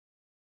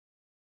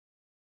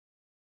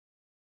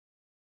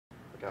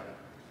Okay.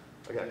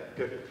 Okay,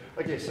 good.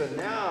 Okay, so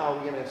now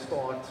we're going to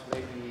start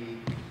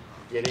maybe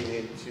getting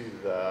into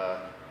the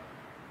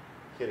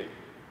hitting.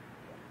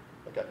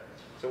 Okay,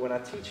 so when I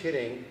teach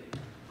hitting,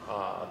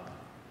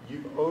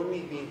 you've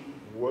only been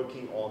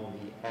working on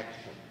the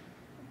action.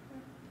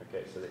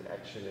 Okay, so the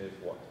action is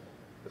what?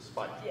 The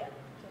spike. Yeah.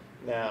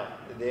 Now,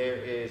 there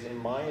is, in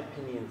my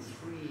opinion,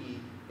 3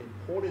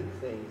 important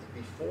things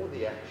before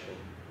the action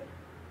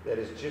that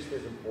is just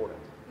as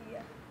important.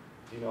 Yeah.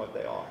 Do you know what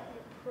they are?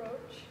 The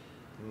approach.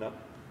 No.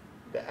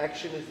 The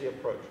action is the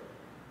approach.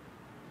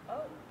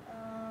 Oh.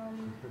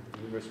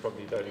 You most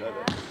probably don't know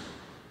that.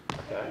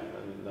 Okay,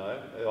 and no.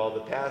 Well,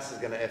 the pass is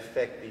going to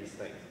affect these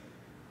things.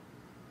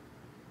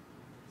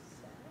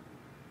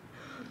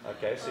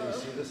 Okay, so you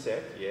see the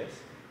set, yes.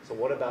 So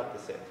what about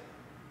the set?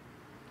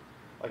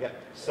 Okay,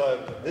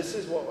 so this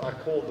is what I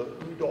call the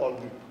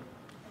OODA Loop.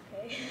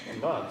 Okay.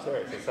 No, I'm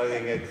serious. It's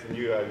something that's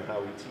new in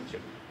how we teach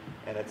it.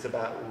 And it's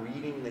about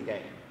reading the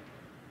game.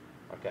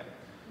 Okay,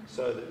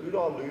 so the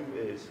OODA Loop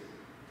is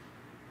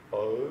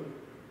O-O-D-A,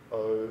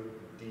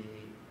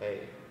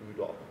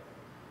 OODA,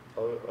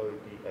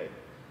 O-O-D-A.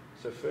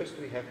 So first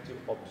we have to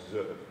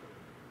observe.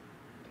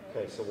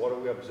 Okay, so what are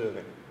we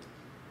observing?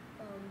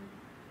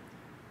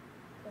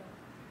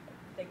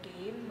 The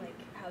game, like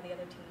how the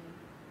other team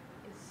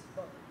is,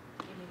 well,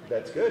 you mean like...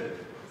 That's good.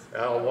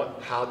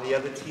 How the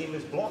other team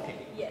is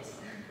blocking. Yes.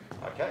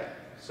 Okay,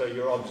 so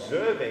you're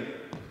observing,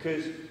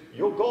 because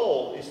your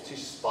goal is to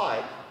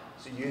spike,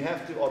 so you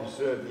have to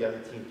observe the other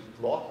team's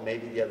block,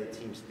 maybe the other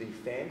team's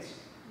defense.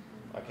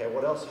 Okay,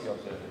 what else are you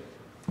observing?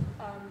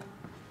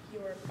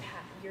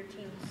 Your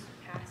team's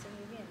passing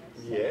again.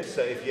 Yes,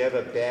 so if you have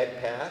a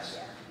bad pass,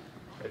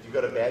 yeah. if you've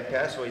got a bad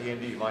pass, what are you going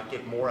to do? You might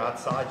get more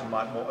outside, you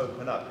might more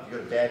open up. If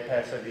you've got a bad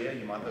pass over here,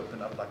 you might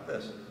open up like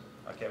this.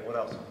 Okay, what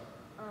else?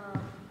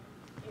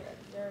 You're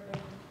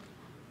observing.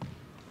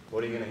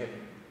 What are you going to hit?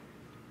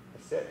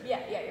 A set? Yeah,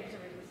 you're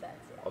observing the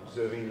sets. Yeah.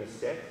 Observing the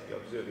set, you're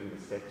observing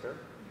the setter.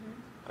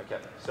 Okay,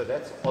 so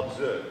that's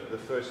observe, the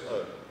first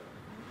O.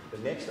 The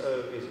next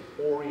O is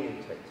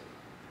orientate.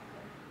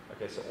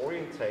 Okay, so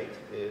orientate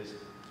is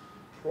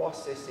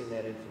processing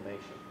that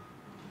information.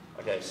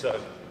 Okay, so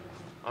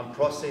I'm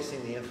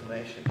processing the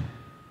information.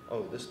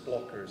 Oh, this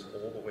blocker is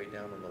all the way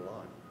down on the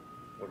line.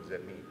 What does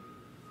that mean?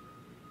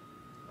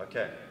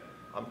 Okay,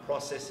 I'm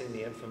processing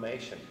the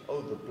information.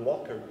 Oh, the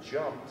blocker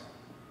jumped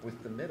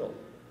with the middle.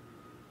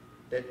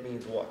 That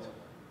means what?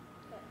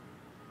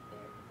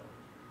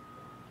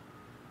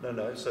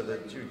 No, so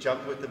that you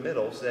jump with the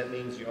middle, so that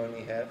means you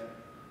only have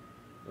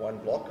one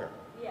blocker.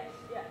 Yes,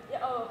 yeah.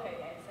 Oh, okay,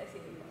 yes, I see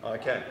what you mean.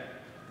 Okay,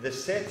 the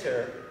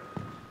setter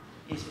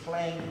is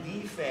playing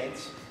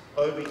defense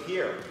over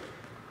here.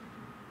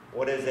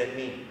 What does that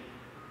mean?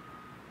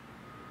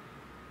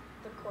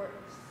 The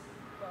court's.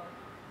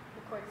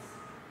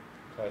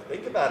 So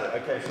think about it.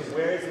 Okay, so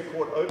where is the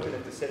court open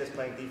if the setter's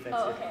playing defense?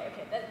 Oh, okay.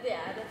 That's what I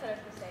was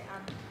going to say.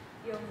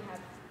 You only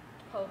have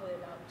probably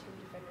about 2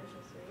 defenders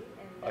or 3.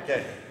 And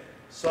Okay,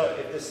 so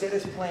if the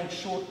setter's playing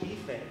short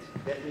defense,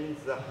 that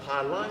means the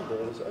high line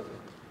ball is open.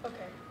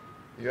 Okay.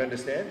 You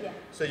understand? Yeah.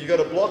 So you got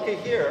a blocker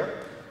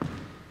here,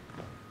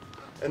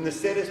 and the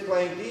setter's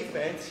playing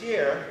defense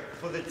here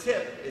for the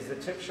tip. Is the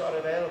tip shot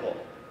available?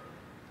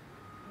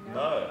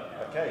 No.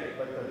 Okay,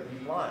 but the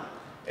deep line.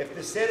 If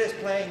the setter's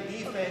playing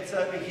defense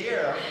over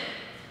here,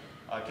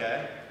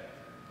 okay,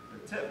 the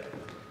tip.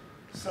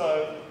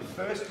 So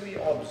first we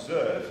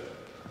observe,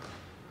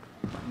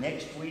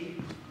 next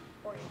we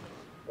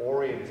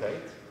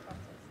orientate.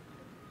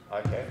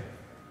 Okay.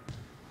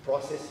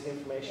 Process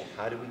information.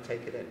 How do we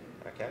take it in?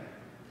 Okay.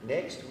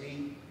 Next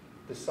we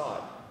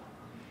decide.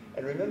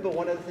 And remember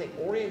one other thing,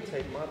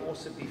 orientate might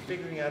also be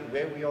figuring out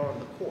where we are on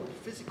the court,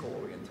 physical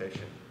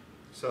orientation.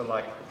 So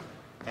like,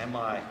 am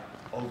I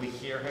over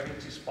here having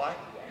to spike?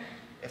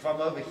 If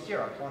I'm over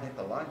here, I can't hit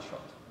the line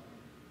shot.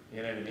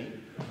 You know what I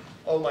mean?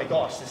 Oh my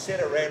gosh, the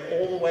setter ran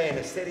all the way and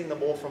is setting the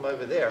ball from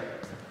over there.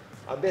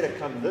 I better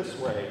come this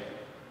way.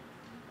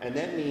 And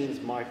that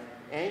means my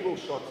angle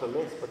shots are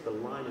less, but the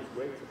line is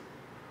greater.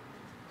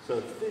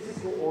 So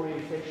physical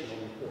orientation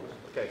on the court.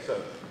 Okay,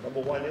 so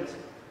number 1 is?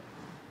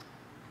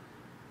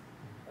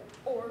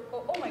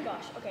 Oh my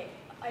gosh, okay.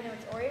 I know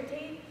it's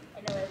orientate.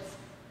 I know it's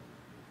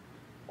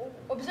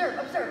observe.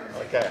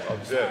 Okay,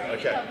 observe. Sorry,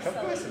 Okay, come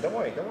listen, don't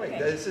worry. Okay.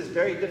 This is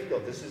very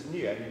difficult. This is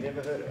new. Have you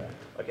never heard of it?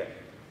 Okay,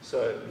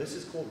 so this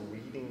is called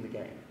reading the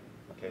game.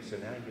 Okay, so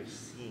now you're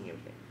seeing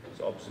everything.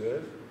 So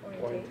observe,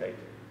 orientate,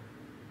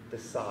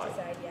 decide.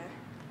 Decide, yeah.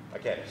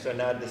 Okay, so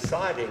now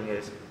deciding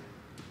is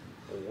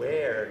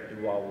where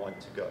do I want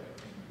to go?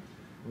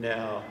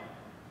 Now,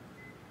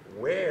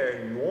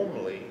 where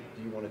normally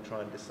do you want to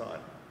try and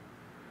decide?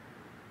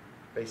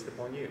 Based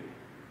upon you.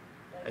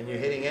 And you're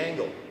hitting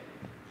angle.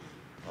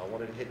 I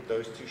wanted to hit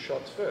those 2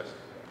 shots first.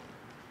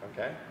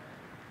 Okay?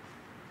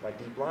 My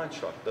deep line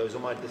shot. Those are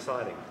my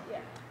deciding.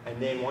 Yeah.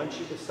 And then once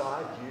you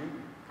decide,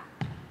 you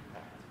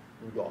act.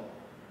 OODA.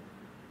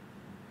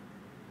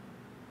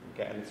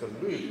 Okay, and it's a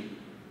loop.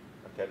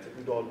 Okay, it's an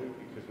OODA loop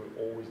because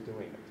we're always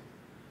doing it.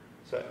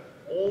 So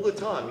all the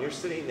time you're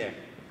sitting there.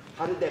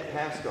 How did that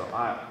pass go?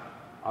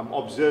 I'm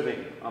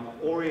observing, I'm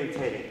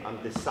orientating,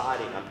 I'm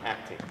deciding, I'm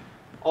acting.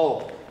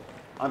 Oh,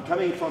 I'm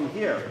coming from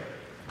here.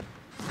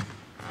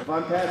 If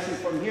I'm passing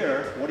from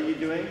here, what are you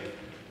doing?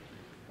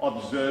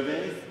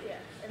 Observing, Yeah.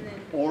 And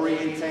then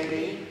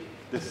orientating,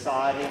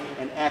 deciding,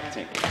 and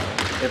acting.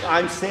 If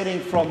I'm setting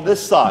from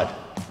this side,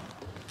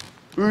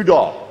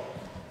 OODA,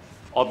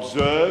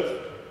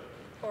 observe,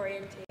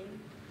 orientating,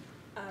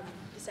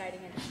 deciding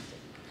and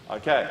acting.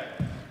 okay.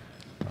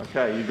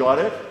 Okay, you got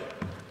it?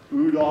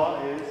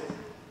 OODA is?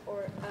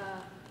 Or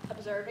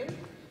observing,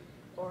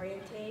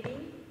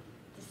 orientating,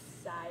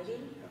 deciding,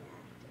 and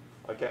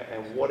acting. Okay,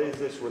 and what is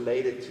this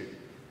related to?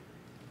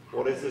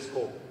 What is this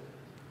called?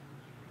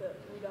 The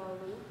OODA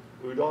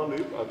loop, OODA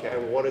loop, okay,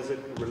 and what is it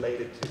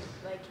related to?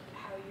 like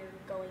how you're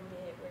going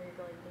to hit, where you're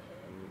going to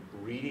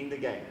hit. Reading the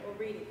game. Well,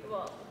 reading.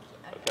 Well,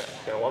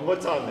 Okay, one more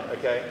time then,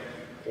 okay?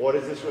 What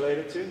is this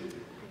related to?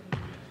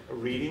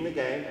 Reading the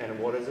game, and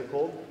what is it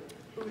called?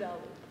 OODA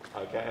loop.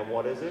 Okay, and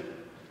what is it?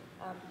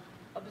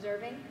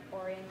 Observing,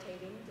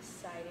 orientating,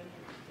 deciding,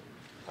 and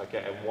acting.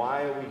 Okay, and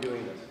why are we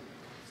doing this?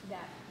 So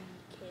that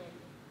you can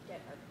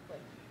get a,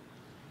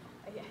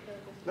 like, yeah, I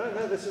feel like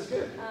No, this is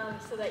good.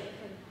 so that you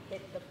can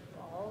hit the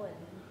ball and.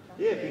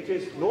 Yeah,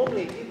 because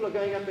normally people are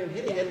going up and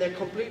hitting and they're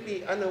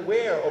completely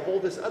unaware of all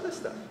this other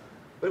stuff.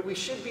 But we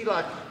should be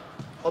like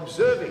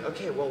observing,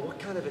 okay, well, what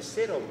kind of a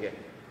set are we getting?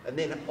 And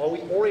then are we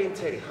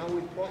orientating? How are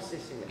we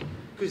processing it?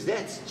 Because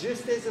that's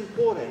just as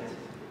important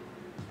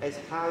as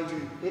how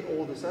you hit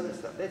all this other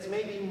stuff. That's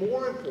maybe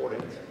more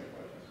important,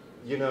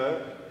 you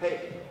know,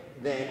 hey,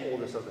 than all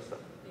this other stuff.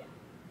 Yeah.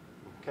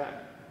 Okay.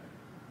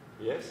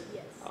 Yes?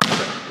 Yes.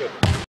 Okay,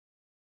 good.